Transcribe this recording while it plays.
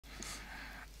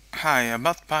Hi,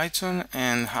 about Python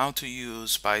and how to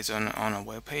use Python on a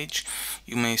web page.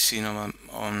 You may see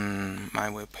on my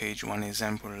web page one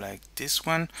example like this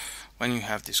one, when you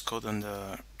have this code on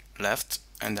the left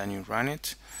and then you run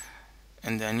it,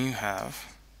 and then you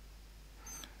have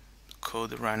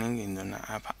code running in the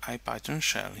IPython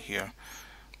shell here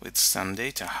with some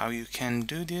data. How you can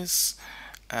do this?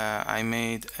 I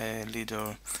made a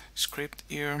little script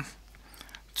here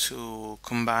to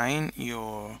combine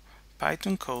your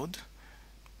Python code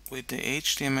with the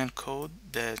HTML code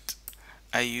that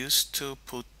I used to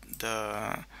put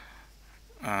the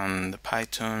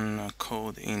Python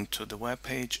code into the web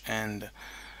page, and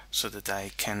so that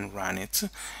I can run it.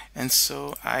 And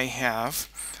so I have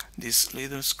this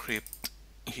little script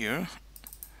here,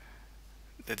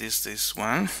 that is this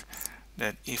one,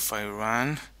 that if I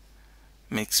run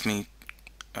makes me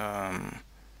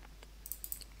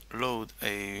load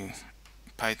a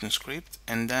Python script,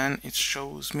 and then it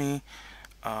shows me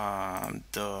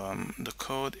the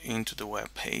code into the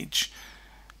web page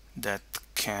that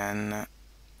can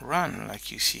run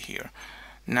like you see here.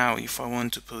 Now if I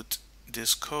want to put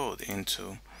this code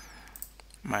into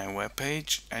my web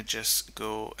page, I just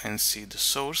go and see the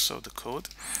source of the code.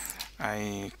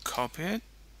 I copy it,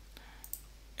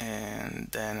 and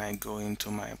then I go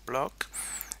into my block,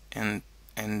 and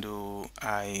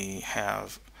I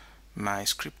have my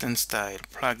script and style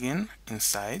plugin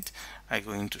inside. I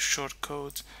go into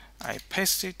shortcode, I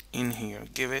paste it in here,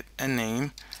 give it a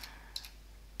name,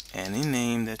 any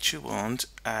name that you want.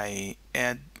 I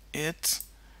add it,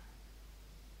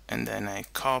 and then I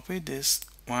copy this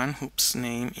one, whoops,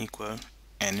 name equal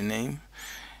any name.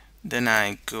 Then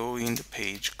I go in the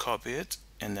page, copy it,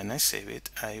 and then I save it,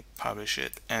 I publish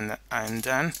it, and I'm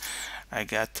done. I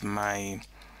got my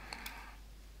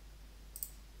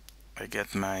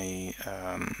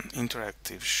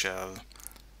interactive shell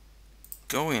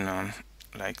going on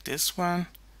like this one.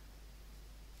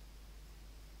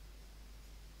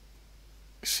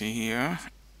 See here,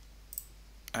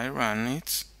 I run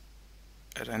it,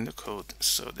 I run the code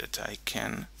so that I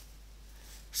can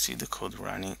see the code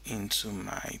running into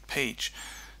my page.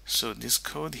 So this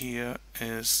code here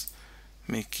is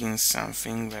making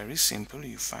something very simple.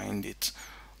 You find it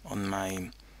on my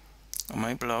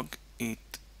blog. It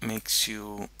makes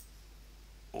you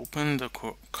open the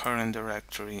current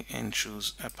directory and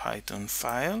choose a Python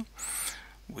file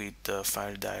with the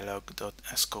file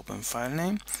dialog.scope file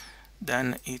name.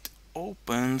 Then it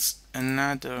opens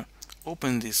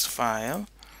this file,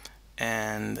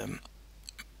 and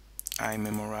I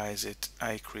memorize it.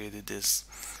 I created this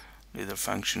little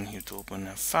function here to open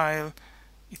a file.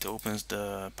 It opens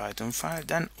the Python file,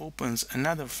 then opens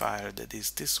another file that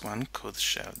is this one,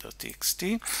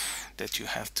 codeshell.txt, that you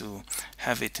have to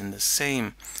have it in the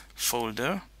same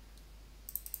folder,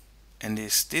 and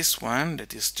this one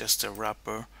that is just a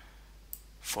wrapper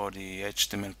for the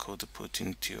HTML code to put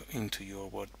into your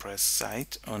WordPress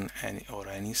site on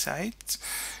any site.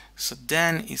 So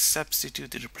then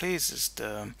it replaces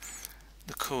the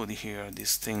code here,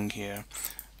 this thing here,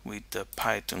 with the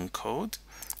Python code,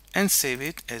 and save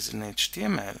it as an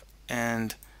HTML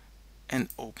and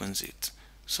opens it.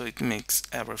 So it makes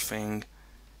everything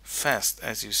fast.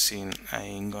 As you've seen,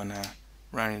 I'm gonna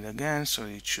run it again. So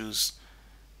you choose,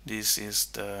 this is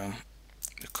the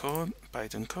code,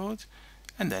 Python code,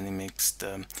 and then it makes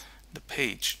the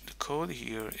page. The code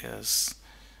here is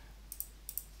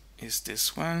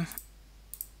this one.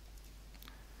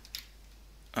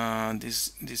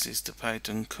 This is the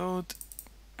Python code.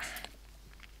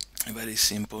 A very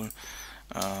simple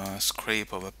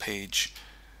scrape of a page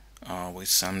with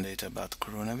some data about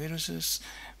coronavirus,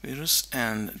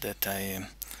 and that I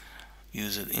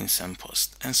use it in some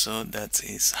post. And so that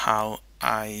is how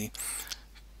I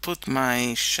put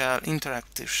my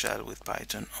interactive shell with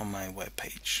Python on my web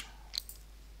page.